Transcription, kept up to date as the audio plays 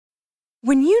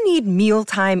When you need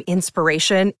mealtime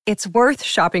inspiration, it's worth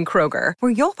shopping Kroger,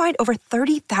 where you'll find over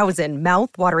 30,000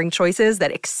 mouth-watering choices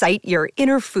that excite your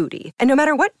inner foodie. And no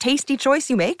matter what tasty choice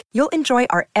you make, you'll enjoy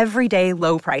our everyday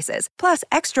low prices, plus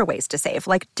extra ways to save,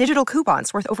 like digital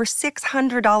coupons worth over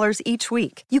 $600 each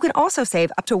week. You can also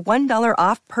save up to $1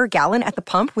 off per gallon at the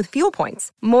pump with fuel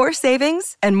points. More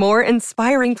savings and more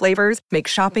inspiring flavors make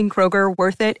shopping Kroger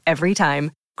worth it every time.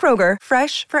 Kroger,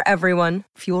 fresh for everyone.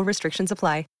 Fuel restrictions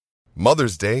apply.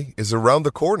 Mother's Day is around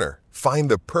the corner.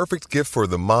 Find the perfect gift for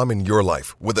the mom in your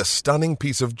life with a stunning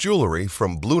piece of jewelry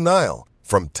from Blue Nile.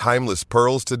 From timeless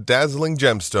pearls to dazzling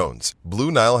gemstones,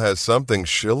 Blue Nile has something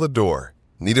she'll adore.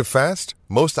 Need it fast?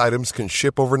 Most items can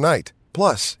ship overnight.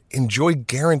 Plus, enjoy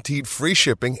guaranteed free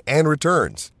shipping and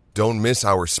returns. Don't miss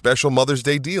our special Mother's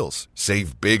Day deals.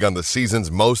 Save big on the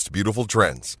season's most beautiful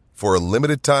trends. For a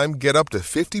limited time, get up to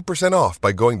 50% off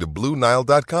by going to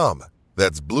BlueNile.com.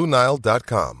 That's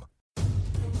BlueNile.com.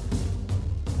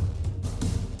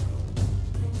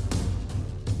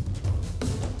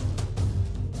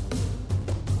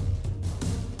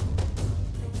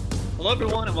 Hello,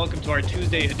 everyone, and welcome to our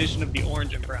Tuesday edition of the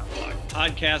Orange and Brown Blog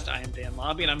podcast. I am Dan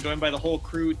Lobby, and I'm joined by the whole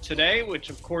crew today,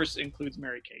 which, of course, includes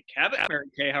Mary Kay Cabot. Mary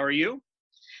Kay, how are you?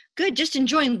 Good. Just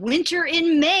enjoying winter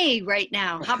in May right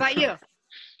now. How about you?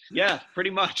 Yeah,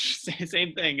 pretty much.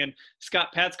 Same thing. And Scott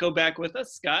Patsko back with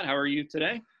us. Scott, how are you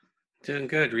today? Doing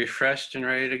good. Refreshed and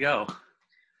ready to go.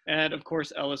 And, of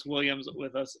course, Ellis Williams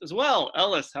with us as well.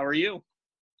 Ellis, how are you?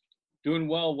 Doing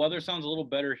well. Weather sounds a little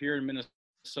better here in Minnesota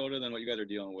than what you guys are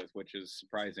dealing with, which is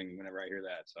surprising whenever I hear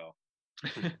that. So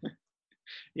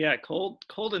yeah, cold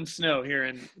and snow here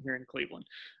in Cleveland.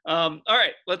 All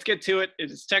right, let's get to it.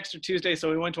 It is Texter Tuesday, so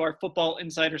we went to our Football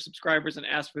Insider subscribers and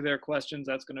asked for their questions.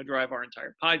 That's going to drive our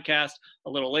entire podcast. A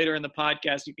little later in the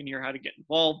podcast, you can hear how to get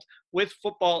involved with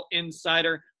Football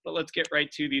Insider, but let's get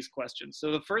right to these questions.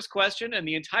 So the first question, and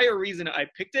the entire reason I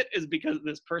picked it, is because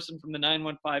this person from the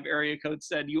 915 area code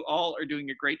said, "You all are doing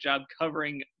a great job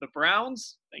covering the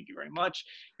Browns." Thank you very much.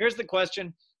 Here's the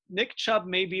question. Nick Chubb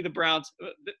may be the Browns.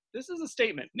 This is a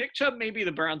statement. Nick Chubb may be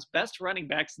the Browns' best running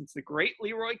back since the great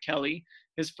Leroy Kelly.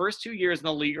 His first 2 years in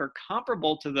the league are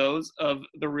comparable to those of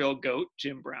the real GOAT,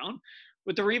 Jim Brown.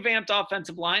 With the revamped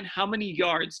offensive line, how many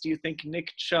yards do you think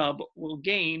Nick Chubb will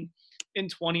gain in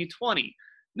 2020?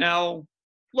 Now,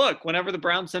 look, whenever the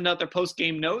Browns send out their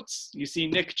post-game notes, you see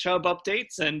Nick Chubb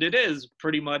updates, and it is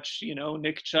pretty much,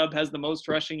 Nick Chubb has the most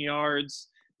rushing yards.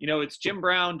 It's Jim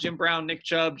Brown, Nick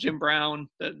Chubb, Jim Brown.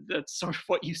 That's sort of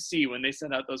what you see when they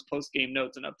send out those post-game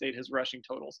notes and update his rushing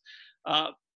totals.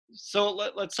 So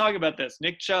let's talk about this.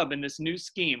 Nick Chubb in this new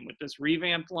scheme with this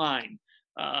revamped line,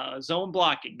 zone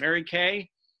blocking. Mary Kay,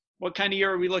 what kind of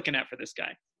year are we looking at for this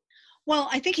guy? Well,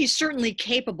 I think he's certainly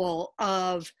capable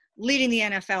of leading the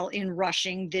NFL in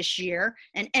rushing this year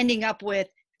and ending up with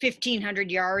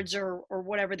 1,500 yards or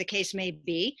whatever the case may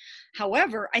be.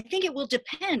 However, I think it will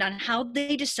depend on how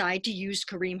they decide to use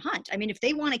Kareem Hunt. I mean, if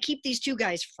they want to keep these two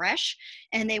guys fresh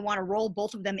and they want to roll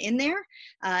both of them in there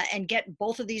and get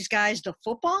both of these guys the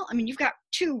football, I mean, you've got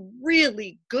two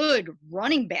really good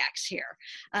running backs here.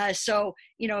 So,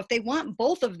 if they want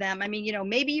both of them, I mean,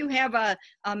 maybe you have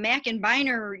a Mack and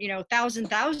Biner,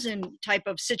 1,000 type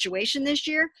of situation this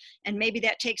year, and maybe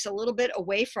that takes a little bit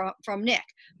away from Nick.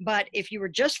 But if you were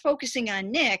just focusing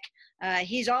on Nick,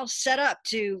 he's all set up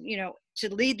to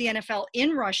lead the NFL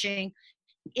in rushing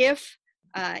if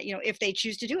they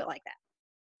choose to do it like that.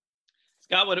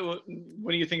 Scott, what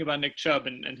do you think about Nick Chubb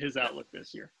and his outlook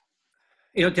this year?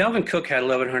 Dalvin Cook had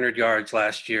 1,100 yards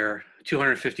last year,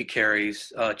 250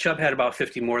 carries. Chubb had about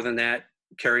 50 more than that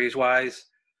carries-wise.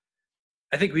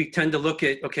 I think we tend to look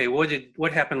at, okay,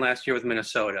 what happened last year with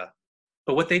Minnesota?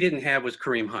 But what they didn't have was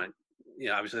Kareem Hunt.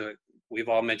 Obviously, we've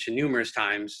all mentioned numerous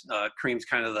times, Kareem's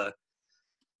kind of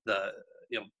the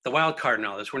wild card in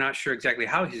all this. We're not sure exactly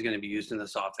how he's going to be used in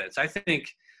this offense. I think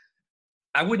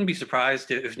I wouldn't be surprised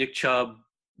if Nick Chubb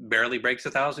barely breaks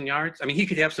 1,000 yards. I mean, he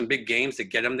could have some big games that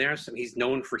get him there. So he's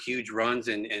known for huge runs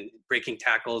and breaking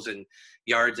tackles and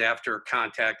yards after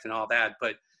contact and all that.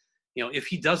 But if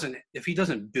he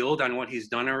doesn't build on what he's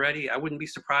done already, I wouldn't be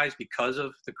surprised because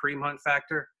of the Kareem Hunt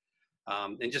factor.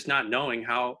 And just not knowing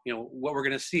how, what we're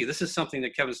going to see. This is something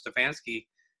that Kevin Stefanski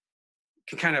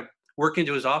can kind of work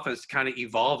into his offense to kind of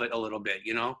evolve it a little bit,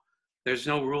 There's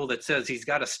no rule that says he's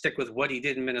got to stick with what he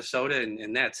did in Minnesota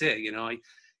and that's it,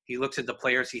 He looks at the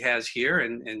players he has here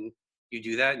and you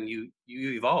do that and you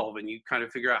evolve and you kind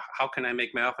of figure out how can I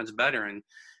make my offense better. And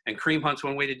Kareem Hunt's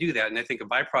one way to do that. And I think a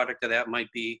byproduct of that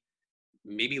might be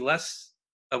maybe less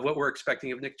of what we're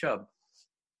expecting of Nick Chubb.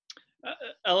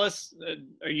 Ellis,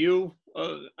 are you?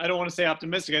 I don't want to say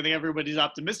optimistic. I think everybody's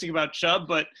optimistic about Chubb,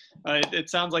 but it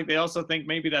sounds like they also think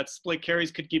maybe that split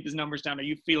carries could keep his numbers down. Are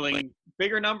you feeling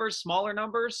bigger numbers, smaller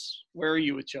numbers? Where are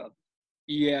you with Chubb?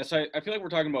 Yeah, so I feel like we're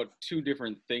talking about two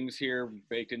different things here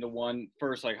baked into one.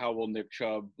 First, like how will Nick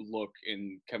Chubb look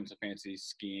in Kevin Stefanski's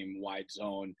scheme, wide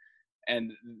zone?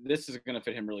 And this is going to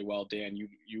fit him really well, Dan.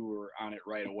 You were on it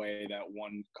right away, that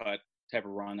one cut type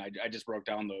of run. I just broke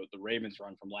down the Ravens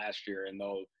run from last year, and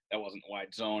though that wasn't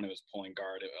wide zone, it was pulling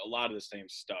guard. A lot of the same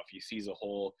stuff. He sees a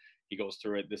hole, he goes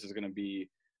through it. This is going to be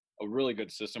a really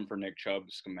good system for Nick Chubb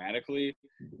schematically.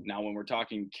 Now, when we're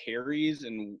talking carries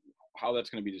and how that's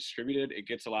going to be distributed, it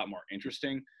gets a lot more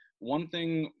interesting. One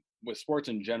thing with sports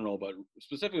in general, but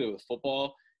specifically with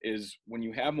football, is when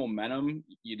you have momentum,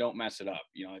 you don't mess it up.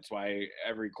 It's why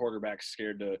every quarterback's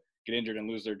scared to get injured and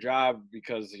lose their job,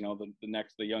 because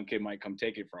the young kid might come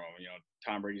take it from him.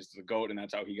 Tom Brady's the GOAT, and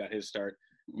that's how he got his start.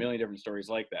 A million different stories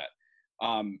like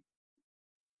that.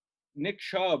 Nick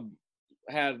Chubb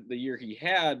had the year he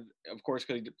had, of course,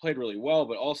 because he played really well,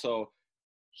 but also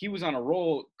he was on a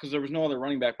roll because there was no other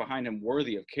running back behind him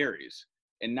worthy of carries.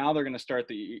 And now they're going to start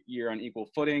the year on equal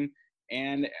footing.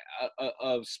 And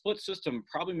a split system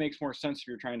probably makes more sense if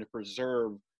you're trying to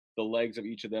preserve the legs of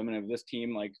each of them. And if this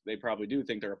team, like they probably do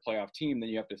think they're a playoff team, then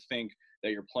you have to think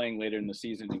that you're playing later in the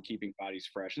season and keeping bodies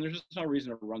fresh. And there's just no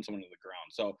reason to run someone to the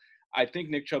ground. So I think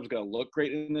Nick Chubb's going to look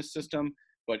great in this system.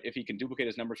 But if he can duplicate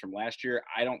his numbers from last year,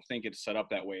 I don't think it's set up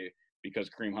that way because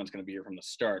Kareem Hunt's going to be here from the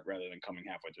start rather than coming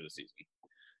halfway through the season.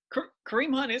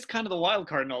 Kareem Hunt is kind of the wild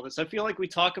card in all this. I feel like we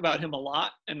talk about him a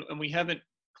lot, and we haven't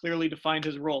clearly defined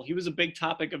his role. He was a big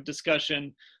topic of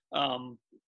discussion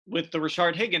with the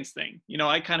Rashard Higgins thing.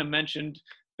 I kind of mentioned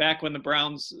back when the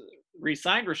Browns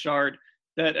re-signed Rashard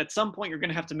that at some point you're going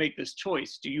to have to make this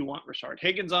choice. Do you want Rashard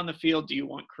Higgins on the field? Do you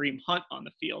want Kareem Hunt on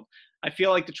the field? I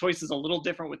feel like the choice is a little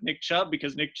different with Nick Chubb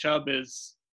because Nick Chubb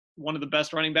is one of the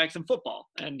best running backs in football.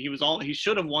 And he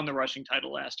should have won the rushing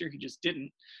title last year. He just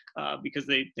didn't because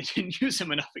they didn't use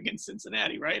him enough against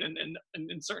Cincinnati, right? And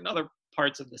in certain other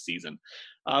parts of the season.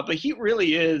 But he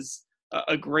really is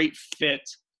a great fit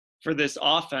for this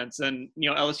offense. And,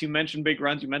 Ellis, you mentioned big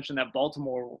runs. You mentioned that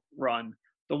Baltimore run.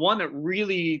 The one that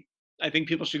really I think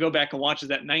people should go back and watch is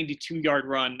that 92-yard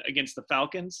run against the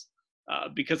Falcons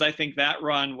because I think that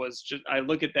run was just – I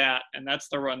look at that, and that's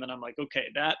the run that I'm like, okay,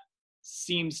 that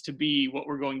seems to be what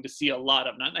we're going to see a lot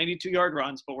of. Not 92-yard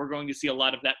runs, but we're going to see a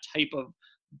lot of that type of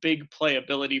big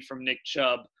playability from Nick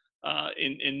Chubb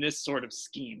in this sort of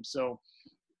scheme. So,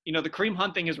 the Kareem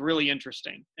Hunt thing is really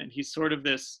interesting, and he's sort of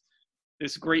this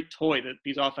great toy that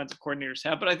these offensive coordinators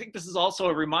have. But I think this is also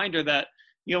a reminder that,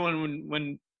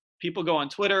 when people go on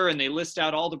Twitter and they list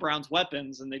out all the Browns'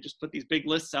 weapons and they just put these big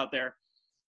lists out there,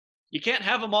 you can't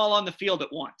have them all on the field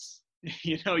at once.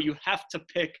 You have to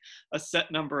pick a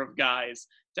set number of guys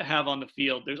to have on the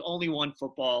field. There's only one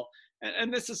football.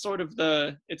 And this is sort of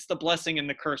it's the blessing and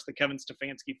the curse that Kevin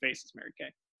Stefanski faces, Mary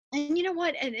Kay. And you know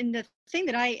what? And the thing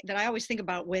that I always think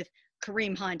about with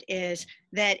Kareem Hunt is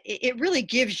that it really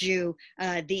gives you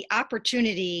the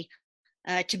opportunity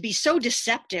to be so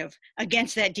deceptive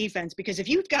against that defense, because if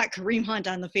you've got Kareem Hunt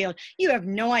on the field, you have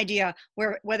no idea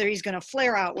whether he's going to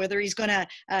flare out, whether he's going to,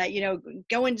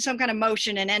 go into some kind of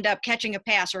motion and end up catching a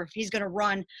pass, or if he's going to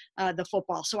run the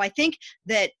football. So I think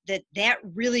that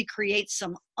really creates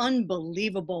some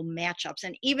unbelievable matchups.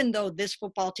 And even though this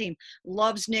football team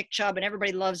loves Nick Chubb and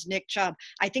everybody loves Nick Chubb,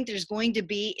 I think there's going to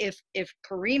be, if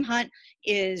Kareem Hunt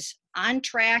is on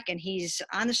track and he's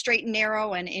on the straight and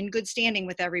narrow and in good standing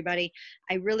with everybody,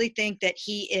 I really think that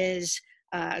he is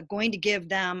going to give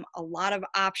them a lot of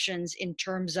options in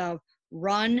terms of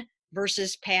run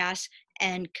versus pass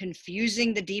and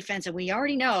confusing the defense. And we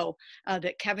already know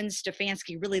that Kevin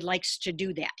Stefanski really likes to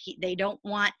do that. They don't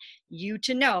want you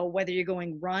to know whether you're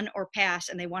going run or pass,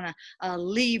 and they want to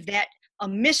leave that a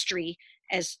mystery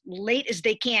as late as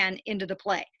they can into the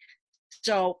play.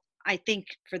 So I think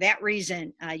for that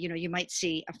reason, you might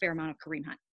see a fair amount of Kareem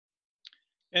Hunt.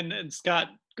 And Scott,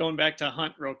 going back to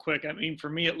Hunt real quick, I mean, for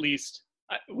me at least,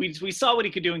 we saw what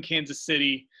he could do in Kansas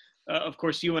City. Of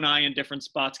course, you and I in different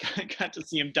spots got to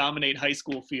see him dominate high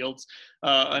school fields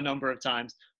a number of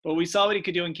times. But we saw what he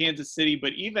could do in Kansas City.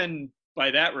 But even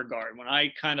by that regard, when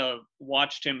I kind of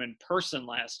watched him in person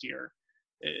last year,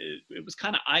 it was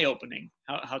kind of eye-opening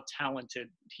how talented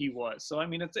he was. So, I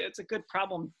mean, it's a good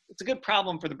problem. It's a good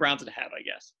problem for the Browns to have, I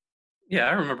guess. Yeah,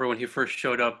 I remember when he first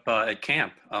showed up at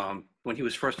camp, when he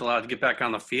was first allowed to get back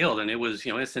on the field, and it was,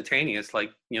 instantaneous.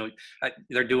 Like,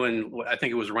 they're doing, I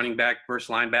think it was running back versus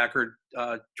linebacker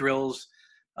drills,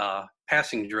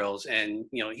 passing drills, and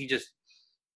he just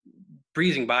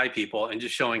breezing by people and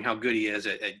just showing how good he is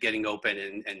at getting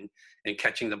open and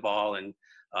catching the ball. And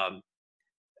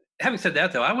having said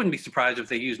that, though, I wouldn't be surprised if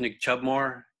they use Nick Chubb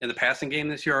more in the passing game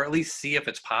this year, or at least see if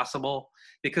it's possible,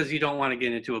 because you don't want to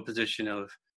get into a position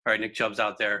of, all right, Nick Chubb's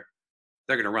out there,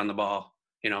 they're going to run the ball.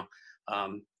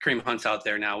 Kareem Hunt's out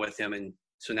there now with him, and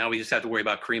so now we just have to worry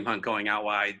about Kareem Hunt going out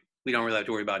wide. We don't really have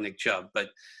to worry about Nick Chubb. But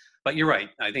you're right.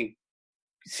 I think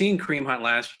seeing Kareem Hunt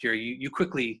last year, you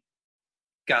quickly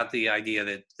got the idea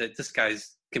that this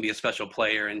guy's can be a special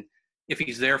player, and if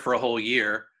he's there for a whole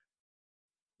year,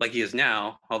 like he is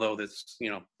now, although this,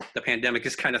 the pandemic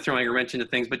is kind of throwing a wrench into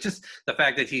things, but just the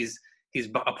fact that he's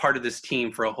a part of this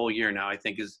team for a whole year now, I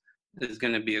think is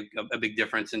going to be a big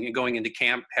difference. And going into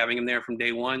camp, having him there from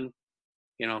day one,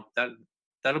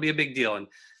 that'll be a big deal. And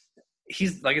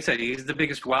he's, like I said, he's the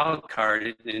biggest wild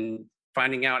card, and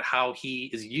finding out how he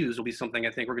is used will be something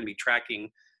I think we're going to be tracking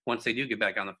once they do get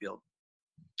back on the field.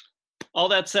 All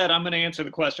that said, I'm going to answer the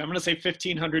question. I'm going to say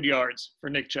 1,500 yards for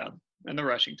Nick Chubb and the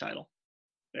rushing title.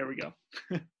 There we go.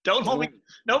 Don't hold me.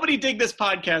 Nobody dig this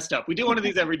podcast up. We do one of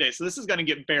these every day, so this is going to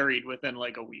get buried within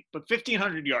like a week. But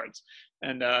 1,500 yards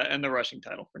and the rushing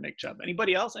title for Nick Chubb.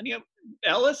 Anybody else?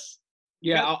 Ellis?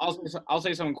 Yeah, I'll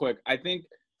say something quick. I think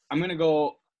I'm going to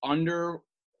go under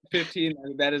 15.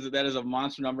 That is a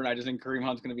monster number, and I just think Kareem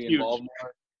Hunt's going to be involved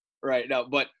more. Right now,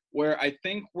 but where I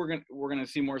think we're gonna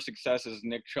see more success is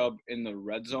Nick Chubb in the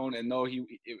red zone. And though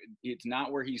it's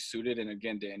not where he's suited, and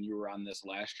again, Dan, you were on this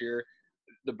last year.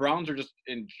 The Browns are just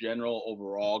in general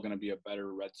overall going to be a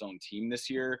better red zone team this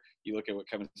year. You look at what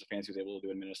Kevin Stefanski was able to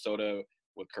do in Minnesota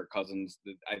with Kirk Cousins.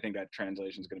 I think that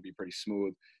translation is going to be pretty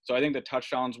smooth. So I think the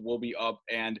touchdowns will be up.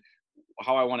 And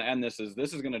how I want to end this is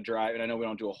going to drive, and I know we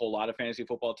don't do a whole lot of fantasy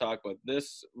football talk, but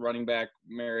this running back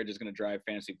marriage is going to drive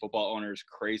fantasy football owners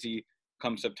crazy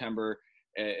come September.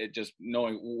 It just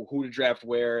knowing who to draft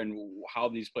where and how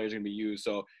these players are going to be used.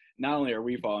 So not only are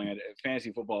we following it,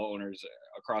 fantasy football owners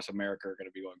across America are going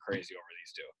to be going crazy over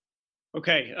these two.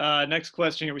 Okay, next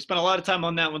question here. We spent a lot of time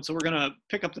on that one, so we're going to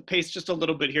pick up the pace just a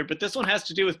little bit here. But this one has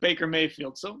to do with Baker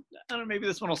Mayfield. So I don't know, maybe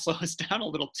this one will slow us down a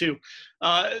little too.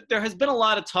 There has been a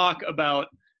lot of talk about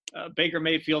Baker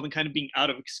Mayfield and kind of being out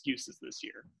of excuses this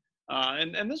year.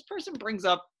 And this person brings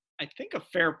up, I think, a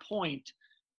fair point.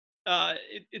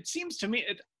 It seems to me,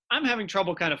 I'm having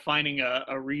trouble kind of finding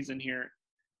a reason here.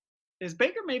 Has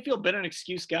Baker Mayfield been an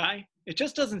excuse guy? It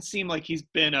just doesn't seem like he's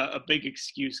been a big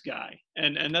excuse guy.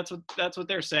 And that's what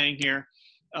they're saying here.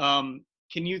 Can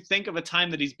you think of a time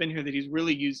that he's been here that he's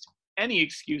really used any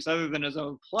excuse other than his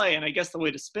own play? And I guess the way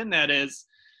to spin that is,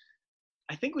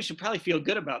 I think we should probably feel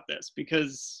good about this,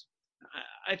 because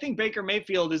I think Baker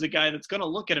Mayfield is a guy that's going to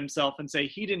look at himself and say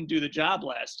he didn't do the job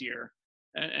last year.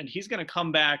 And he's going to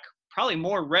come back probably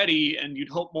more ready, and you'd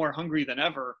hope more hungry than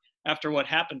ever after what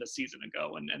happened a season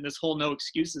ago. And this whole no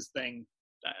excuses thing,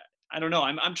 I don't know.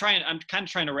 I'm kind of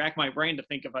trying to rack my brain to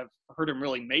think if I've heard him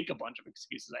really make a bunch of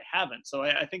excuses. I haven't. So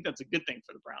I think that's a good thing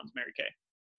for the Browns. Mary Kay.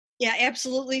 Yeah,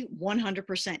 absolutely.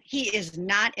 100%. He is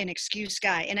not an excuse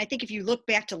guy. And I think if you look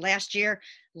back to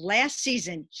last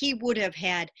season, he would have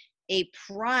had a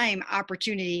prime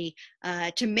opportunity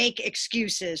to make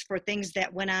excuses for things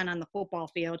that went on the football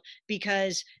field,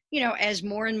 because, as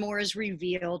more and more is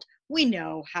revealed, we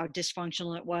know how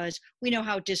dysfunctional it was. We know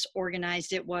how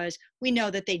disorganized it was. We know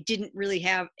that they didn't really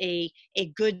have a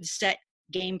good set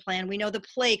game plan. We know the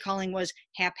play calling was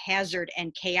haphazard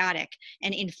and chaotic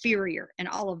and inferior and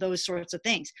all of those sorts of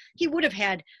things. He would have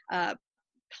had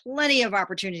plenty of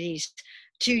opportunities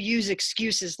to use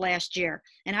excuses last year.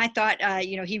 And I thought,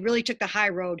 he really took the high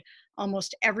road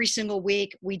almost every single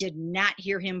week. We did not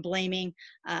hear him blaming,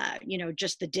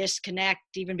 just the disconnect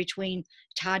even between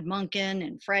Todd Monken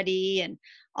and Freddie and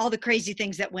all the crazy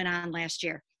things that went on last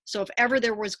year. So if ever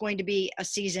there was going to be a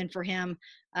season for him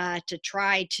to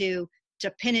try to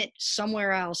pin it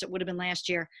somewhere else, it would have been last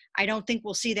year. I don't think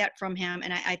we'll see that from him,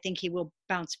 and I think he will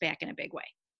bounce back in a big way.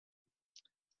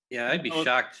 Yeah, I'd be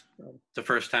shocked the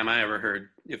first time if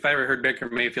I ever heard Baker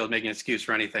Mayfield making an excuse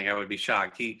for anything, I would be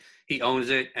shocked. He owns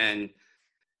it, and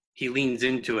he leans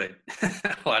into it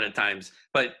a lot of times.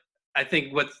 But I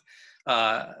think what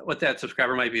that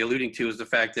subscriber might be alluding to is the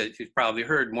fact that you've probably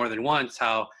heard more than once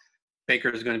how Baker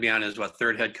is going to be on his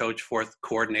third head coach, fourth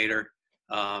coordinator.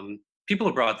 People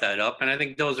have brought that up, and I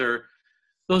think those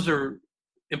are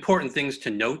important things to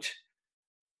note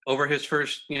over his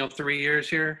first 3 years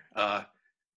here.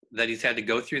 That he's had to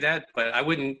go through that, but I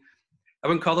wouldn't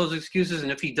call those excuses.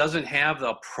 And if he doesn't have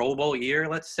the Pro Bowl year,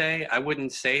 let's say, I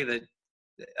wouldn't say that.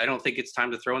 I don't think it's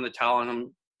time to throw in the towel on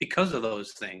him because of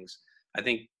those things. I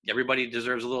think everybody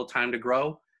deserves a little time to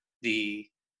grow. The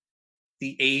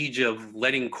the age of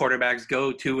letting quarterbacks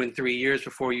go 2 and 3 years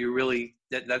before you really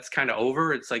that's kind of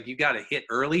over. It's like you got to hit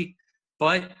early,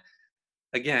 but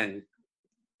again,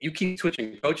 you keep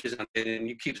switching coaches and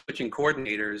you keep switching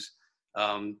coordinators.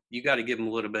 You got to give them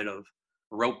a little bit of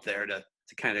rope there to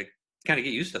kind of get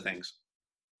used to things.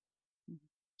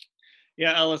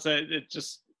 Yeah, Ellis, it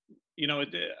just,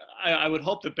 I would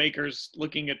hope that Baker's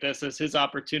looking at this as his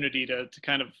opportunity to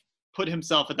kind of put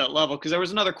himself at that level. Because there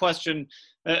was another question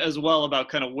as well about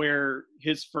kind of where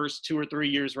his first 2 or 3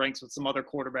 years ranks with some other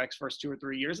quarterbacks' first 2 or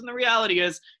 3 years. And the reality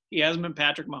is he hasn't been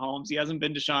Patrick Mahomes. He hasn't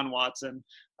been Deshaun Watson.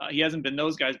 He hasn't been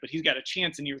those guys, but he's got a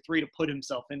chance in year 3 to put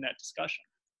himself in that discussion.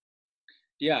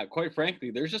 Yeah, quite frankly,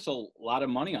 there's just a lot of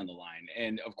money on the line.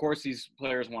 And, of course, these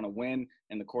players want to win,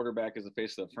 and the quarterback is the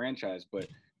face of the franchise. But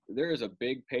there is a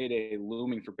big payday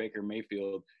looming for Baker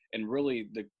Mayfield, and really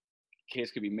the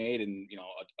case could be made in,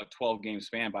 a 12-game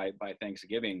span by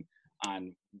Thanksgiving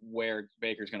on where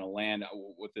Baker's going to land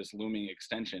with this looming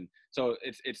extension. So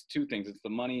it's two things. It's the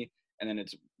money, and then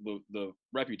it's the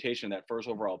reputation of that first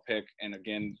overall pick. And,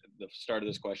 again, the start of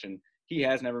this question, he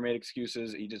has never made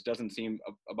excuses. He just doesn't seem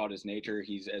about his nature.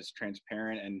 He's as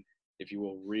transparent and, if you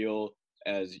will, real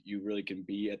as you really can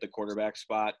be at the quarterback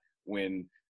spot when,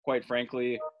 quite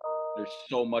frankly, there's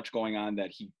so much going on that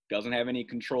he doesn't have any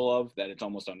control of that it's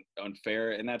almost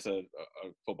unfair. And that's a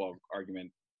football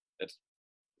argument that's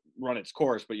run its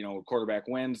course. But, quarterback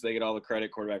wins, they get all the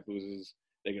credit. Quarterback loses,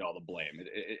 they get all the blame.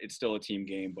 It's still a team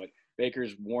game. But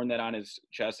Baker's worn that on his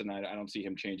chest, and I don't see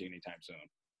him changing anytime soon.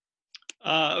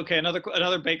 Okay,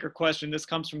 another Baker question. This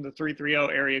comes from the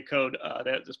 330 area code.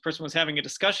 That this person was having a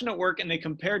discussion at work, and they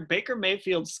compared Baker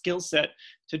Mayfield's skill set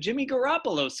to Jimmy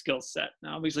Garoppolo's skill set.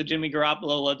 Now, obviously, Jimmy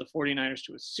Garoppolo led the 49ers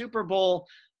to a Super Bowl.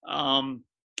 I'm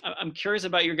curious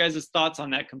about your guys' thoughts on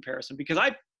that comparison, because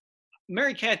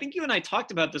Mary Kay, I think you and I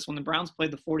talked about this when the Browns played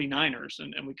the 49ers,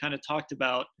 and we kind of talked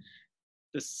about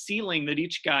the ceiling that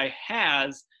each guy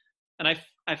has. And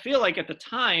I feel like at the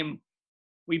time,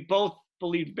 we both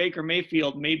believed Baker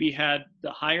Mayfield maybe had the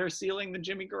higher ceiling than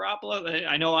Jimmy Garoppolo.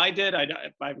 I know I did.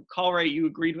 If I recall right, you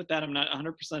agreed with that. I'm not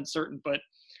 100% certain, but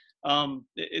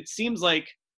it seems like,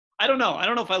 I don't know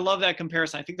if I love that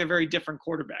comparison. I think they're very different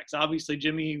quarterbacks. Obviously,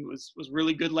 Jimmy was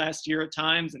really good last year at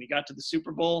times, and he got to the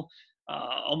Super Bowl,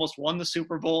 almost won the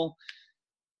Super Bowl.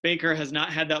 Baker has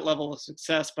not had that level of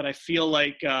success, but I feel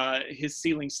like his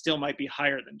ceiling still might be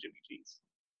higher than Jimmy G's.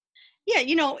 Yeah,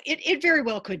 it very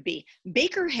well could be.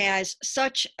 Baker has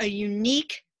such a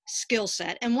unique skill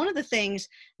set. And one of the things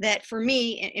that for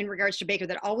me in regards to Baker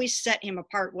that always set him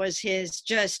apart was his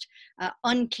just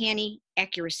uncanny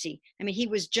accuracy. I mean, he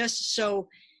was just so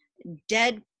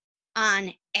dead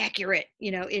on accurate,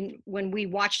 when we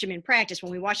watched him in practice,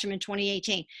 when we watched him in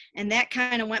 2018. And that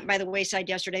kind of went by the wayside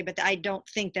yesterday, but I don't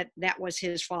think that was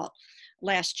his fault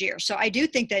last year. So I do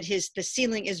think that the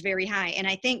ceiling is very high. And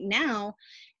I think now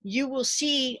you will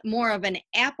see more of an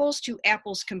apples to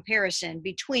apples comparison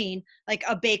between like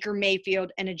a Baker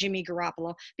Mayfield and a Jimmy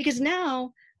Garoppolo, because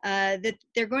now that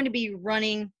they're going to be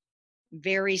running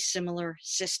very similar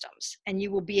systems, and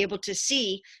you will be able to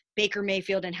see Baker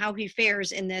Mayfield and how he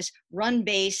fares in this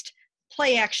run-based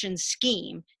play action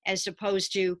scheme as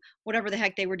opposed to whatever the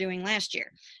heck they were doing last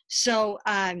year. So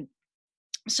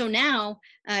now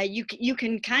you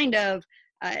can kind of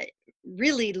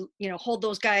really, hold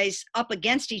those guys up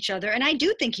against each other. And I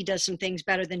do think he does some things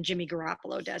better than Jimmy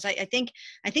Garoppolo does. I think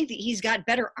that he's got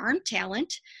better arm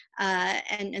talent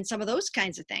and some of those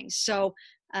kinds of things. So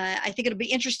I think it'll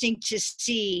be interesting to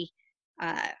see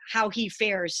how he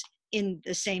fares in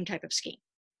the same type of scheme.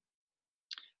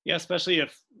 Yeah, especially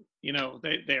if,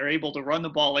 they're able to run the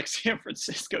ball like San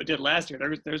Francisco did last year.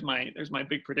 There's my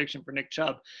big prediction for Nick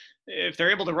Chubb. If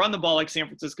they're able to run the ball like San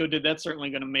Francisco did, that's certainly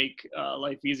going to make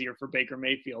life easier for Baker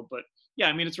Mayfield. But yeah,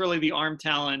 I mean, it's really the arm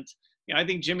talent. I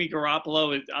think Jimmy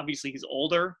Garoppolo is obviously he's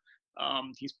older.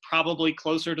 He's probably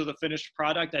closer to the finished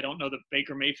product. I don't know that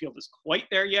Baker Mayfield is quite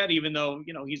there yet, even though,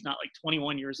 he's not like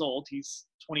 21 years old. He's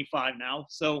 25 now.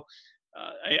 So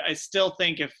I still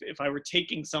think if I were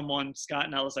taking someone, Scott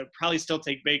and Ellis, I'd probably still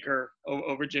take Baker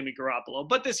over Jimmy Garoppolo.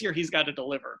 But this year he's got to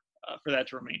deliver for that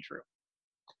to remain true.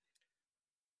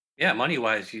 Yeah,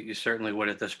 money-wise, you certainly would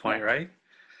at this point, right?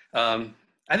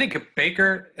 I think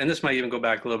Baker, and this might even go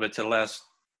back a little bit to the last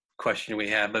question we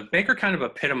had, but Baker kind of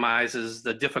epitomizes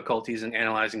the difficulties in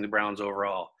analyzing the Browns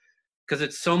overall, because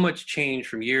it's so much change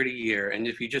from year to year. And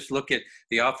if you just look at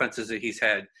the offenses that he's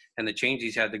had and the change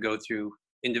he's had to go through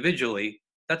individually,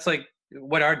 that's like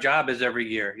what our job is every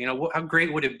year. How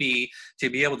great would it be to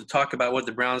be able to talk about what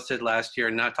the Browns did last year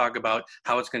and not talk about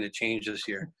how it's going to change this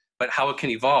year, but how it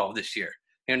can evolve this year,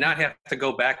 not have to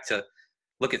go back to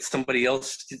look at somebody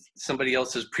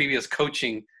else's previous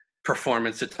coaching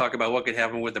performance to talk about what could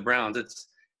happen with the Browns.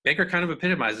 Baker kind of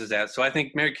epitomizes that. So I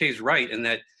think Mary Kay's right in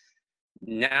that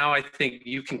now I think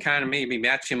you can kind of maybe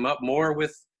match him up more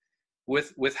with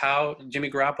how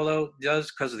Jimmy Garoppolo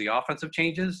does because of the offensive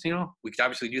changes. We could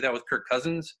obviously do that with Kirk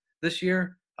Cousins this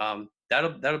year.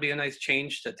 That'll be a nice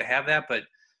change to have that. But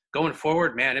going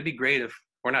forward, man, it'd be great if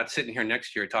we're not sitting here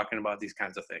next year talking about these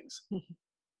kinds of things.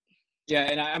 Yeah,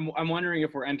 and I'm wondering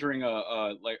if we're entering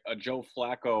a Joe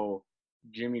Flacco,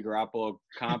 Jimmy Garoppolo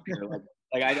comp here.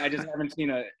 I just haven't seen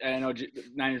I know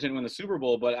Niners didn't win the Super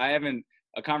Bowl, but I haven't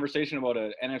a conversation about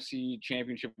an NFC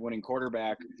Championship winning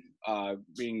quarterback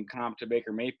being comped to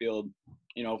Baker Mayfield.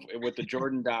 With the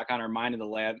Jordan doc on our mind in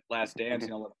the Last Dance,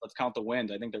 let's count the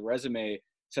wins. I think the resume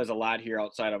says a lot here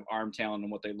outside of arm talent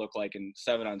and what they look like in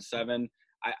 7-on-7.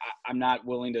 I'm not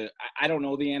willing to – I don't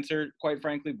know the answer, quite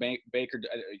frankly. Baker,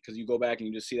 because you go back and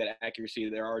you just see that accuracy.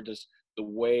 There are just the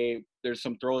way – there's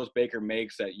some throws Baker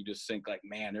makes that you just think like,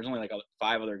 man, there's only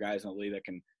 5 other guys in the league that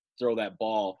can throw that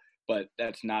ball. But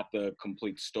that's not the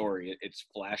complete story. It's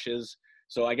flashes.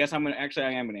 So I guess I am going to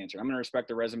answer. I'm going to respect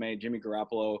the resume. Jimmy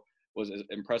Garoppolo was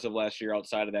impressive last year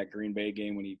outside of that Green Bay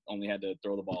game when he only had to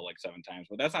throw the ball 7 times.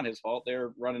 But that's not his fault.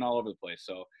 They're running all over the place.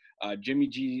 So Jimmy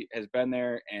G has been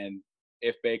there, and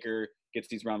if Baker gets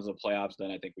these rounds of the playoffs, then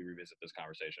I think we revisit this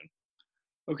conversation.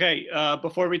 Okay,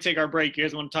 before we take our break, you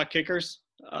guys want to talk kickers?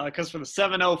 Because for the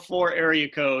 704 area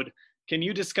code, can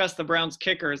you discuss the Browns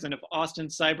kickers and if Austin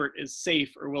Seibert is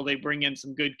safe, or will they bring in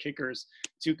some good kickers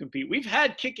to compete? We've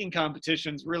had kicking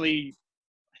competitions really,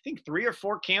 I think 3 or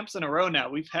 4 camps in a row now.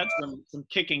 We've had some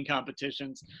kicking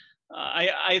competitions.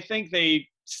 I think they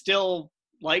still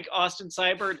like Austin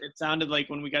Seibert. It sounded like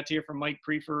when we got to hear from Mike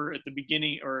Prefer at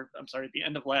the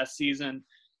end of last season,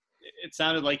 it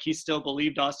sounded like he still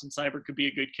believed Austin Seibert could be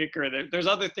a good kicker. There's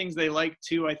other things they like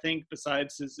too, I think,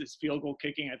 besides his field goal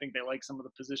kicking. I think they like some of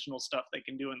the positional stuff they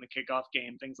can do in the kickoff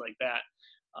game, things like that.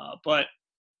 But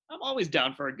I'm always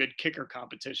down for a good kicker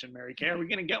competition, Mary Kay. Are we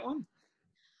going to get one?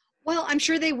 Well, I'm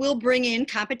sure they will bring in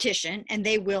competition, and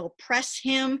they will press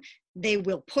him. They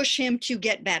will push him to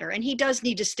get better, and he does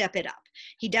need to step it up.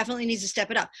 He definitely needs to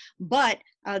step it up. But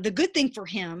the good thing for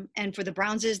him and for the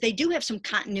Browns is they do have some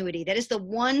continuity. That is the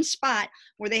one spot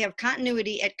where they have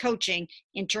continuity at coaching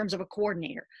in terms of a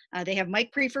coordinator. They have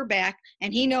Mike Prefer back,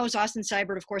 and he knows Austin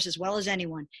Seibert, of course, as well as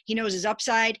anyone. He knows his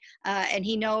upside, and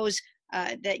he knows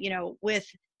that, with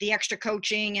the extra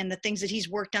coaching and the things that he's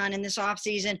worked on in this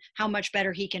offseason, how much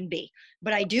better he can be.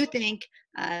 But I do think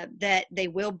that they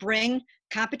will bring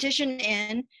competition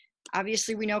in.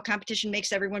 Obviously, we know competition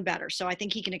makes everyone better. So I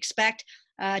think he can expect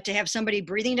to have somebody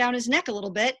breathing down his neck a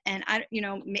little bit. And I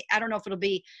don't know if it'll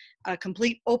be a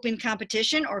complete open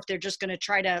competition or if they're just going to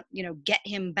try to, get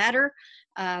him better.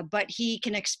 But he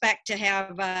can expect to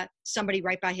have somebody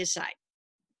right by his side.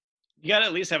 You got to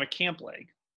at least have a camp leg.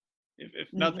 If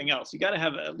nothing else, you got to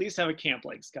at least have a camp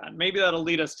leg, Scott. Maybe that'll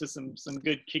lead us to some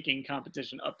good kicking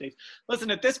competition updates.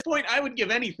 Listen, at this point, I would give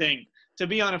anything to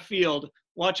be on a field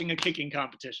watching a kicking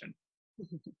competition.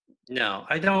 No,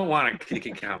 I don't want a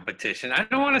kicking competition. I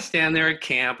don't want to stand there at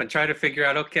camp and try to figure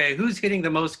out, okay, who's hitting the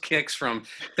most kicks from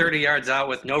 30 yards out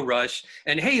with no rush.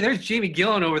 And, hey, there's Jamie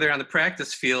Gillen over there on the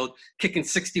practice field kicking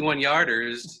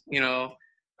 61-yarders.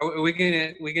 Are we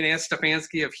gonna ask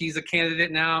Stefanski if he's a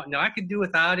candidate now? No, I could do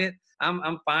without it.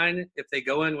 I'm fine if they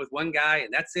go in with one guy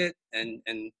and that's it, and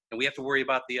we have to worry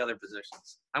about the other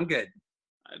positions. I'm good.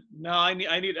 No, I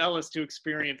need Ellis to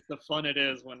experience the fun it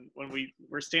is when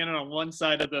we're standing on one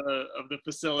side of the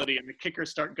facility and the kickers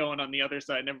start going on the other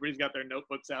side, and everybody's got their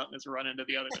notebooks out and is running to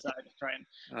the other side to try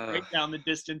and break down the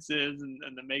distances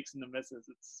and the makes and the misses.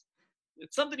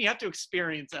 It's something you have to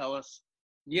experience, Ellis.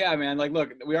 Yeah, man.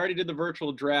 Look, we already did the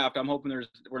virtual draft. I'm hoping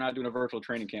we're not doing a virtual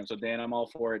training camp. So Dan, I'm all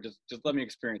for it. Just let me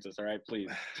experience this, all right, please.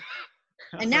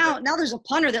 And now there's a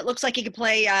punter that looks like he could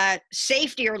play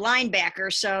safety or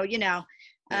linebacker. So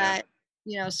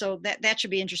so that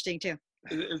should be interesting too.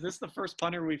 Is this the first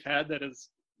punter we've had that has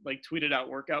tweeted out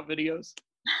workout videos?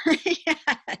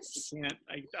 Yes.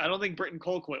 I don't think Britton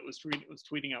Colquitt was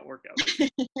tweeting out workouts.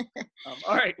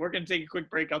 All right, we're going to take a quick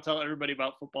break. I'll tell everybody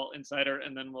about Football Insider,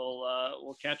 and then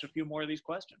we'll catch a few more of these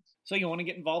questions. So you want to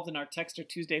get involved in our Texter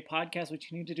Tuesday podcast,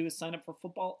 what you need to do is sign up for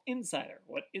Football Insider.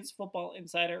 What is Football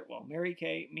Insider? Well, Mary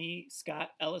Kay, me,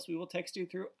 Scott, Ellis, we will text you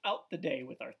throughout the day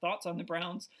with our thoughts on the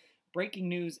Browns, breaking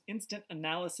news, instant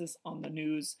analysis on the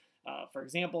news. For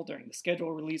example, during the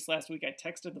schedule release last week, I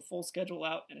texted the full schedule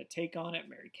out and a take on it.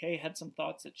 Mary Kay had some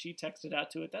thoughts that she texted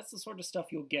out to it. That's the sort of stuff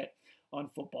you'll get on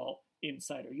Football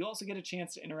Insider. You also get a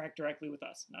chance to interact directly with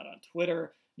us, not on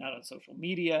Twitter, not on social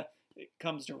media. It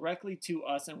comes directly to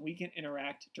us, and we can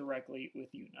interact directly with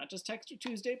you. Not just Texter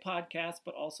Tuesday podcast,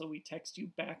 but also we text you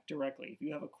back directly. If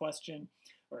you have a question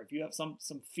or if you have some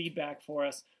feedback for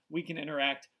us, we can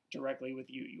interact directly with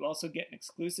you. You also get an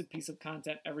exclusive piece of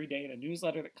content every day in a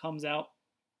newsletter that comes out.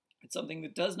 It's something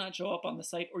that does not show up on the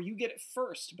site, or you get it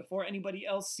first before anybody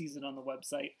else sees it on the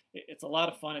website. It's a lot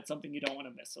of fun. It's something you don't want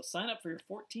to miss. So sign up for your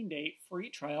 14-day free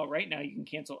trial right now. You can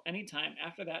cancel anytime.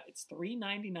 After that, it's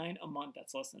 $3.99 a month.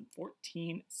 That's less than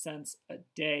 14 cents a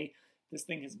day. This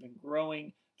thing has been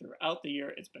growing throughout the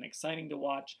year. It's been exciting to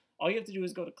watch. All you have to do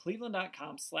is go to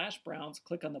cleveland.com/Browns,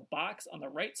 click on the box on the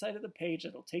right side of the page.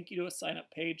 It'll take you to a sign-up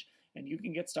page, and you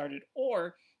can get started.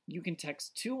 Or you can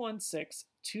text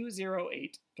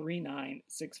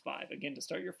 216-208-3965. Again, to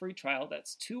start your free trial,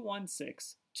 that's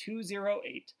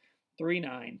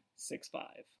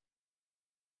 216-208-3965.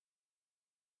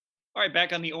 All right,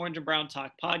 back on the Orange and Brown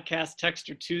Talk podcast,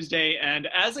 Texter Tuesday. And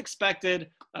as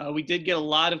expected, we did get a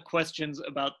lot of questions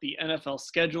about the NFL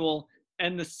schedule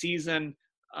and the season.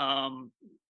 The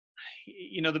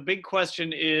big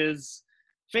question is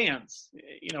fans.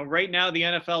 Right now the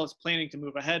NFL is planning to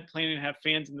move ahead, planning to have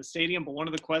fans in the stadium. But one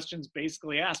of the questions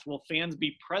basically asked, will fans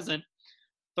be present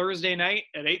Thursday night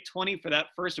at 8:20 for that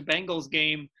first Bengals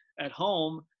game at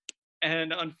home?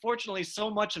 And unfortunately, so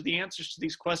much of the answers to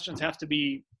these questions have to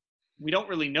be, we don't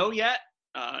really know yet.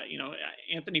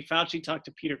 Anthony Fauci talked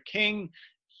to Peter King.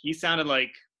 He sounded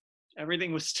like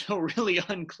everything was still really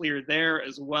unclear there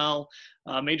as well.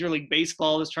 Major League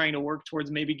Baseball is trying to work towards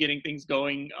maybe getting things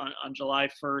going on July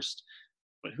 1st.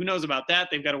 But who knows about that?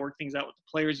 They've got to work things out with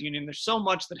the Players Union. There's so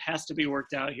much that has to be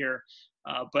worked out here.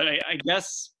 But I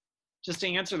guess just to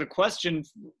answer the question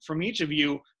from each of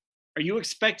you, are you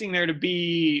expecting there to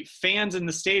be fans in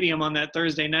the stadium on that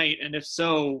Thursday night? And if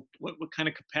so, what kind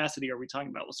of capacity are we talking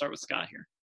about? We'll start with Scott here.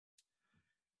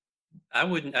 I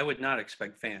would not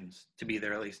expect fans to be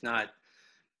there, at least not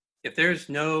if there's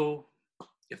no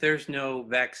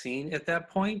vaccine at that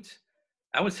point.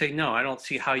 I would say no. I don't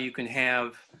see how you can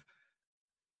have,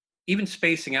 even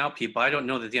spacing out people. I don't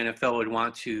know that the NFL would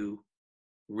want to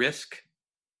risk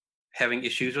having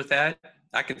issues with that.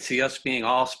 I could see us being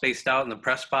all spaced out in the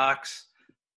press box.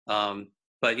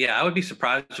 But yeah, I would be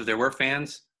surprised if there were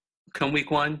fans come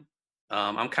week one.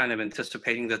 I'm kind of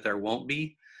anticipating that there won't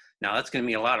be. Now, that's going to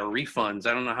be a lot of refunds.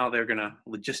 I don't know how they're going to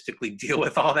logistically deal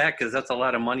with all that, because that's a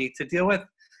lot of money to deal with.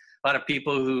 A lot of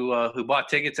people who bought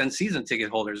tickets, and season ticket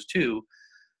holders too,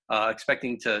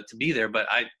 expecting to be there. But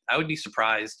I would be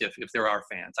surprised if there are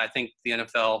fans. I think the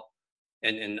NFL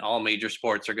and all major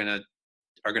sports are going to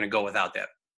go without that.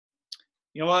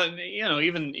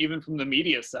 Even from the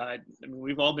media side, I mean,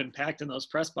 we've all been packed in those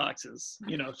press boxes,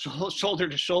 shoulder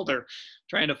to shoulder,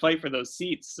 trying to fight for those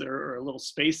seats or a little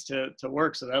space to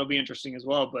work. So that'll be interesting as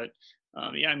well. But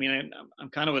I'm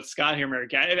kind of with Scott here, Mary.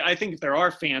 I think if there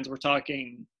are fans, we're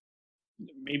talking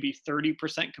maybe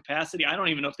 30% capacity. I don't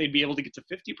even know if they'd be able to get to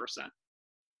 50%.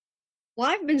 Well,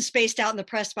 I've been spaced out in the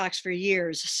press box for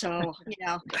years, so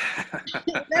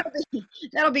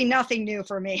that'll be nothing new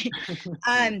for me.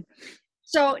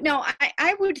 So no,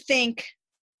 I would think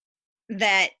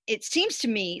that it seems to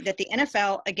me that the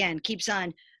NFL, again, keeps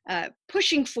on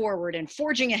pushing forward and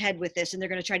forging ahead with this, and they're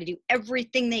going to try to do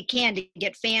everything they can to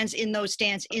get fans in those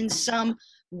stands in some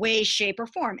way, shape, or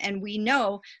form. And we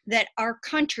know that our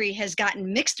country has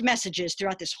gotten mixed messages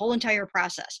throughout this whole entire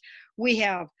process. We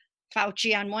have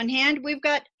Fauci on one hand, we've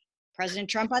got President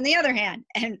Trump on the other hand.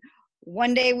 And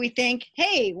one day we think,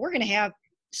 hey, we're going to have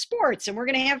sports and we're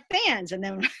going to have fans. And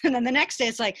then the next day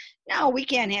it's like, no, we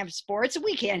can't have sports.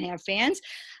 We can't have fans.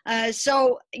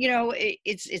 So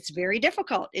it's very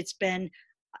difficult. It's been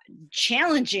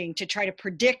challenging to try to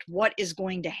predict what is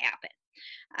going to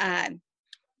happen.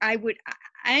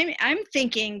 I'm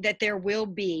thinking that there will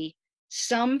be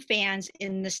some fans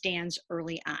in the stands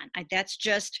early on. That's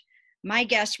just my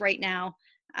guess right now.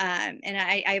 And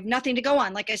I have nothing to go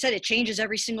on. Like I said, it changes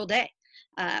every single day.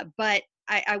 But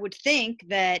I would think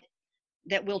that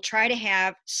we'll try to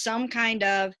have some kind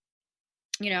of,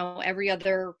 every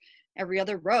other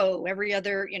row, every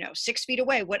other, 6 feet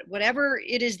away, whatever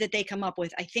it is that they come up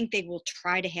with. I think they will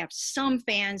try to have some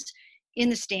fans in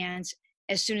the stands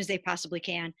as soon as they possibly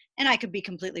can. And I could be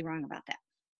completely wrong about that.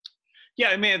 Yeah,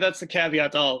 I mean, that's the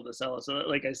caveat to all of this, Ella. So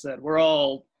like I said, we're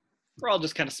all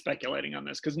just kind of speculating on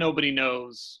this because nobody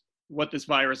knows what this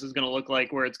virus is going to look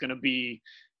like, where it's going to be,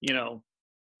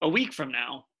 a week from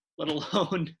now, let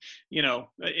alone,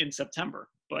 in September.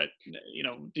 But,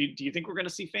 do you think we're going to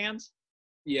see fans?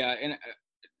 Yeah, and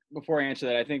before I answer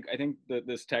that, I think that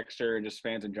this texter and just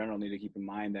fans in general need to keep in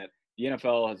mind that the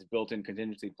NFL has built-in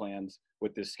contingency plans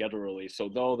with this schedule release. So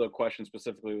though the question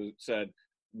specifically said,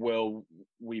 will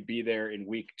we be there in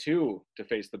week 2 to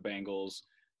face the Bengals?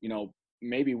 You know,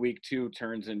 maybe week 2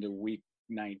 turns into week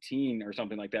 19 or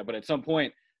something like that. But at some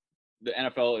point, the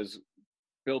NFL is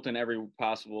built in every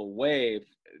possible way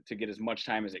to get as much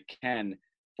time as it can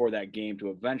for that game to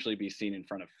eventually be seen in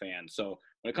front of fans. So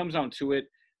when it comes down to it,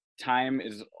 time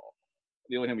is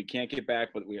the only thing we can't get back,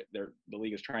 but the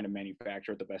league is trying to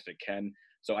manufacture it the best it can.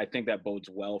 So I think that bodes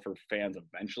well for fans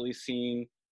eventually seeing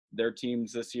their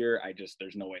teams this year.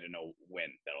 There's no way to know when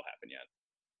that'll happen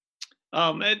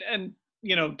yet. And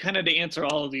you know, kind of to answer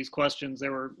all of these questions,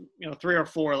 there were, you know, 3 or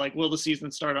 4, like, will the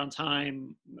season start on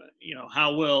time? You know,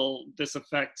 how will this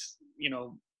affect, you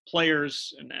know,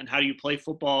 players and how do you play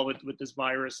football with this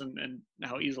virus and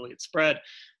how easily it's spread?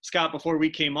 Scott, before we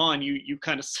came on, you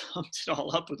kind of summed it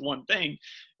all up with one thing.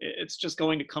 It's just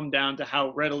going to come down to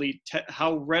how readily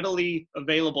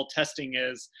available testing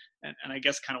is, and I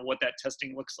guess kind of what that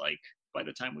testing looks like by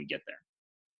the time we get there.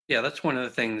 Yeah, that's one of the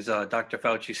things Dr.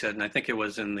 Fauci said, and I think it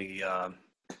was in the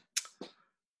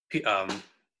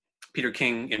Peter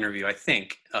King interview. I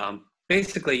think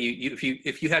basically,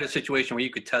 if you had a situation where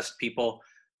you could test people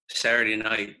Saturday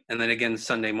night and then again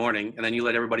Sunday morning, and then you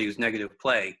let everybody who's negative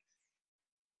play,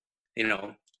 you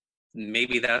know,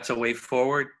 maybe that's a way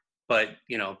forward. But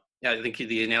you know, I think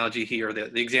the analogy here,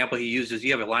 the example he uses,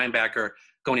 you have a linebacker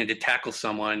going in to tackle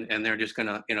someone, and they're just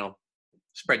gonna, you know,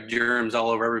 spread germs all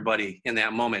over everybody in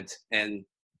that moment. And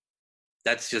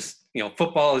that's just, you know,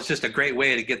 football is just a great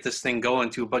way to get this thing going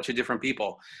to a bunch of different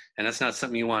people. And that's not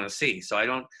something you want to see.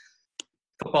 So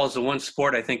football is the one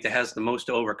sport I think that has the most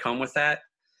to overcome with that.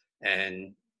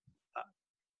 And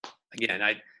again,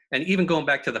 and even going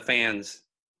back to the fans,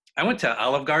 I went to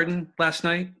Olive Garden last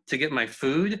night to get my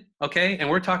food. Okay. And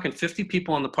we're talking 50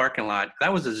 people in the parking lot.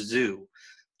 That was a zoo,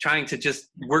 trying to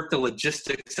just work the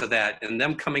logistics of that, and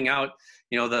them coming out,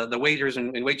 you know, the waiters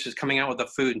and waitresses coming out with the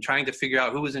food and trying to figure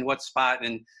out who was in what spot.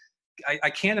 And I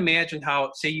can't imagine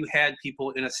how, say you had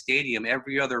people in a stadium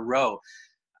every other row,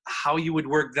 how you would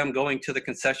work them going to the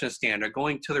concession stand or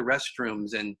going to the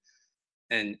restrooms.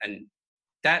 And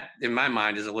that, in my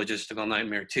mind, is a logistical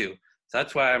nightmare too. So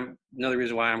that's why another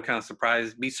reason why I'm kind of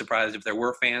surprised if there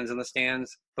were fans in the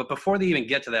stands. But before they even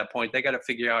get to that point, they got to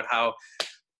figure out how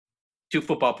 2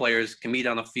 football players can meet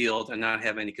on the field and not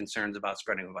have any concerns about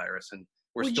spreading the virus. And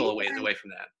we're still a ways away from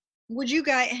that. Would you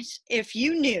guys, if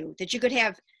you knew that you could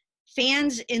have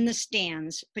fans in the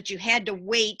stands, but you had to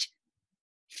wait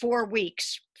 4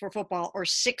 weeks for football or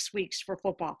 6 weeks for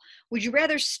football, would you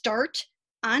rather start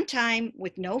on time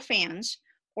with no fans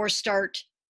or start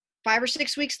 5 or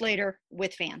 6 weeks later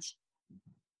with fans?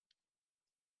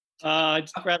 I'd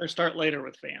rather start later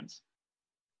with fans.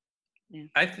 Yeah.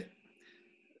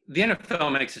 The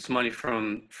NFL makes its money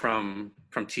from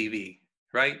TV,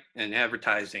 right, and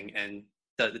advertising, and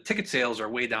the ticket sales are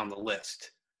way down the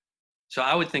list. So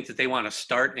I would think that they want to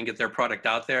start and get their product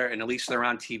out there, and at least they're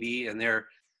on TV and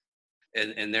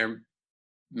they're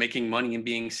making money and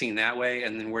being seen that way,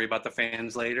 and then worry about the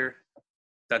fans later.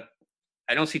 That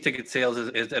I don't see ticket sales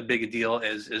as a big a deal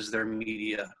as their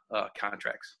media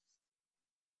contracts.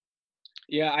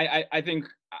 Yeah, I think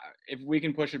if we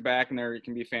can push it back and there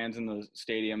can be fans in the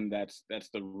stadium, that's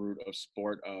the root of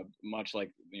sport. Much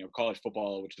like, you know, college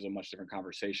football, which is a much different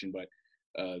conversation. But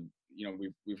you know,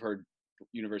 we've heard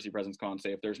university presidents call and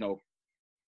say, if there's no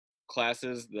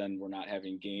classes, then we're not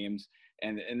having games,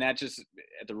 and that just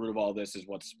at the root of all this is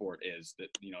what sport is. That,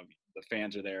 you know, the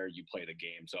fans are there, you play the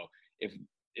game. So if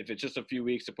it's just a few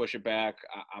weeks to push it back,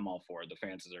 I'm all for it. The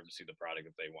fans deserve to see the product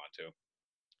if they want to.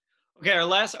 Okay, our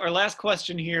last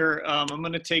question here. I'm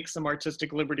going to take some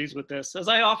artistic liberties with this, as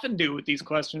I often do with these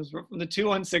questions from the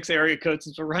 216 area code,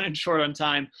 since we're running short on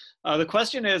time. The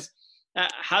question is,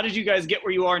 how did you guys get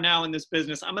where you are now in this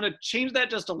business? I'm going to change that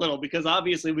just a little, because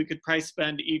obviously we could probably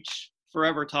spend each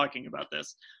forever talking about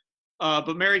this.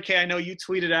 But Mary Kay, I know you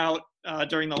tweeted out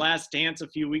during the Last Dance a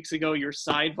few weeks ago your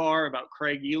sidebar about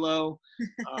Craig Elo.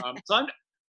 So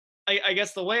I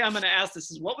guess the way I'm going to ask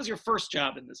this is, what was your first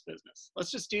job in this business?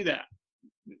 Let's just do that.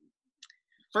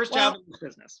 First job in this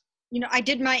business. You know, I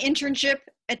did my internship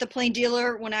at the Plain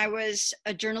Dealer when I was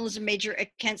a journalism major at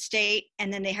Kent State,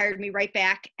 and then they hired me right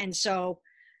back. And so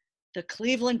the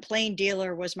Cleveland Plain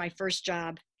Dealer was my first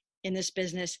job in this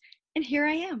business. And here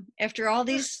I am after all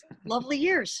these lovely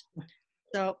years.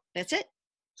 So that's it.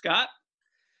 Scott?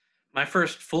 My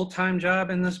first full-time job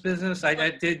in this business, I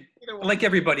did, like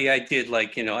everybody, I did,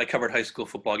 like, you know, I covered high school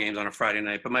football games on a Friday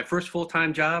night. But my first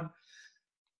full-time job,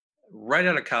 right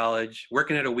out of college,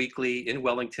 working at a weekly in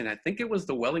Wellington. I think it was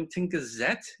the Wellington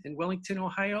Gazette in Wellington,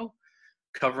 Ohio,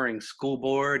 covering school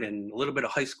board and a little bit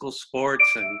of high school sports.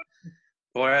 And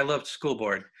boy, I loved school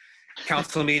board.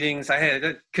 Council meetings.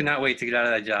 I could not wait to get out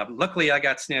of that job. Luckily, I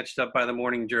got snatched up by the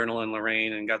Morning Journal in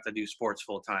Lorraine and got to do sports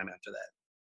full time after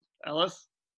that. Ellis?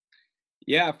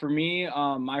 Yeah, for me,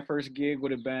 my first gig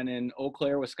would have been in Eau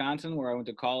Claire, Wisconsin, where I went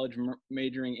to college,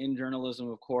 majoring in journalism,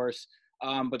 of course.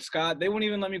 But Scott, they wouldn't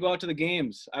even let me go out to the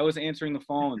games. I was answering the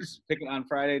phones, picking on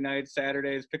Friday nights,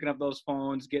 Saturdays, picking up those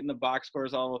phones, getting the box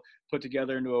scores all put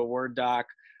together into a Word doc.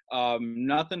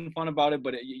 Nothing fun about it,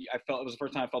 but I felt it was the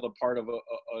first time I felt a part of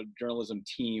a journalism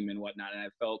team and whatnot. And I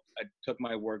felt I took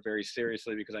my work very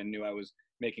seriously because I knew I was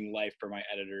making life for my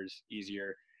editors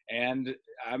easier. And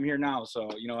I'm here now, so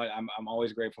I'm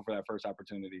always grateful for that first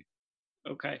opportunity.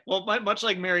 Okay. Well, much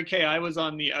like Mary Kay, I was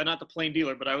on the not the Plain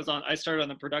Dealer, but I started on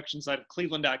the production side of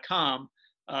Cleveland.com.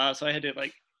 So I had to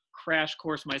like crash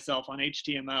course myself on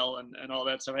HTML and all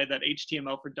that. So I had that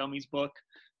HTML for Dummies book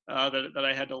that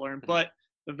I had to learn. But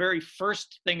the very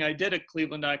first thing I did at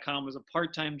Cleveland.com was a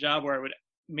part-time job where I would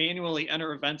manually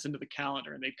enter events into the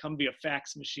calendar, and they'd come via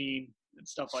fax machine and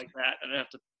stuff like that. And I'd have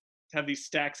to have these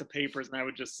stacks of papers, and I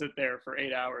would just sit there for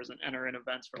 8 hours and enter in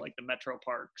events for like the Metro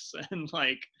Parks and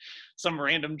like some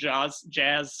random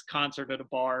jazz concert at a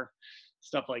bar,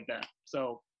 stuff like that.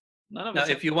 So none of us.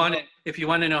 Now, if you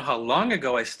want to know how long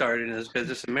ago I started in this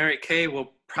business, and Mary Kay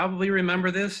will probably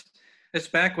remember this. It's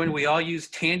back when we all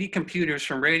used Tandy computers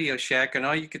from Radio Shack, and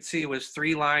all you could see was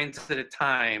 3 lines at a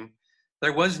time.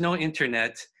 There was no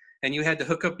internet, and you had to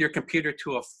hook up your computer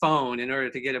to a phone in order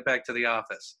to get it back to the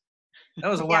office. That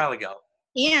was a while ago.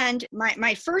 And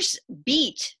my first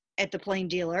beat at the Plain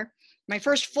Dealer, my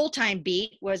first full-time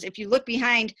beat was, if you look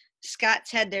behind Scott's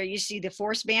head there, you see the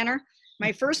Force banner.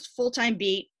 My first full-time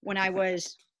beat when I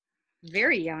was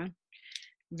very young,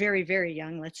 very, very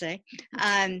young, let's say,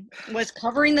 was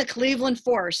covering the Cleveland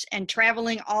Force and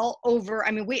traveling all over.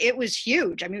 I mean, it was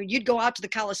huge. I mean, you'd go out to the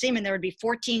Coliseum and there would be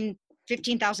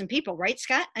 15,000 people, right,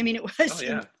 Scott? I mean, it was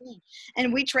insane.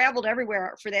 And we traveled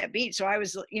everywhere for that beat. So I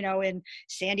was, in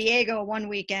San Diego one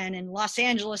weekend and Los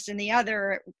Angeles and the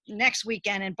other next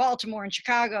weekend, and Baltimore and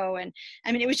Chicago. And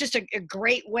I mean, it was just a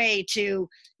great way to,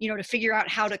 to figure out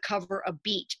how to cover a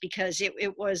beat, because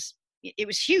it was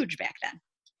huge back then.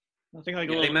 Nothing like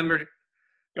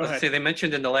they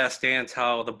mentioned in The Last Dance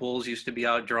how the Bulls used to be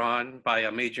outdrawn by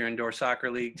a major indoor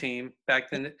soccer league team back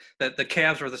then. That the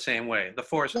Cavs were the same way. The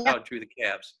Force outdrew the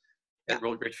Cavs at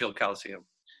Richfield Coliseum.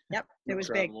 Yep, it was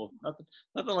big.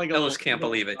 Nothing like Ellis can't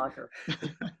believe it.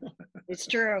 It's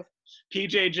true.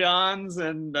 PJ Johns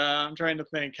and I'm trying to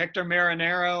think. Hector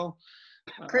Marinero,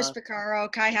 Chris Vaccaro,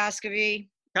 Kai Hoskevy,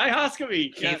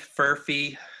 Keith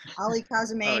Furphy, Ali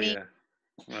Kazamani.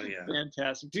 Oh, yeah.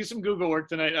 Fantastic. Do some Google work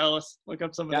tonight, Ellis. Look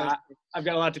up some of those. I've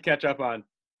got a lot to catch up on.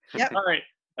 Yep. All right.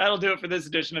 That'll do it for this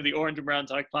edition of the Orange and Brown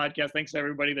Talk podcast. Thanks to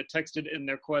everybody that texted in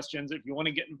their questions. If you want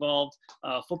to get involved,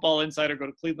 Football Insider, go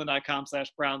to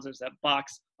cleveland.com/Browns. There's that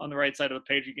box on the right side of the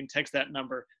page. You can text that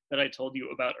number that I told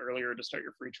you about earlier to start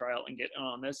your free trial and get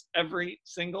on this every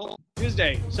single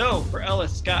Tuesday. So for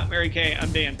Ellis, Scott, Mary Kay,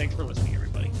 I'm Dan. Thanks for listening.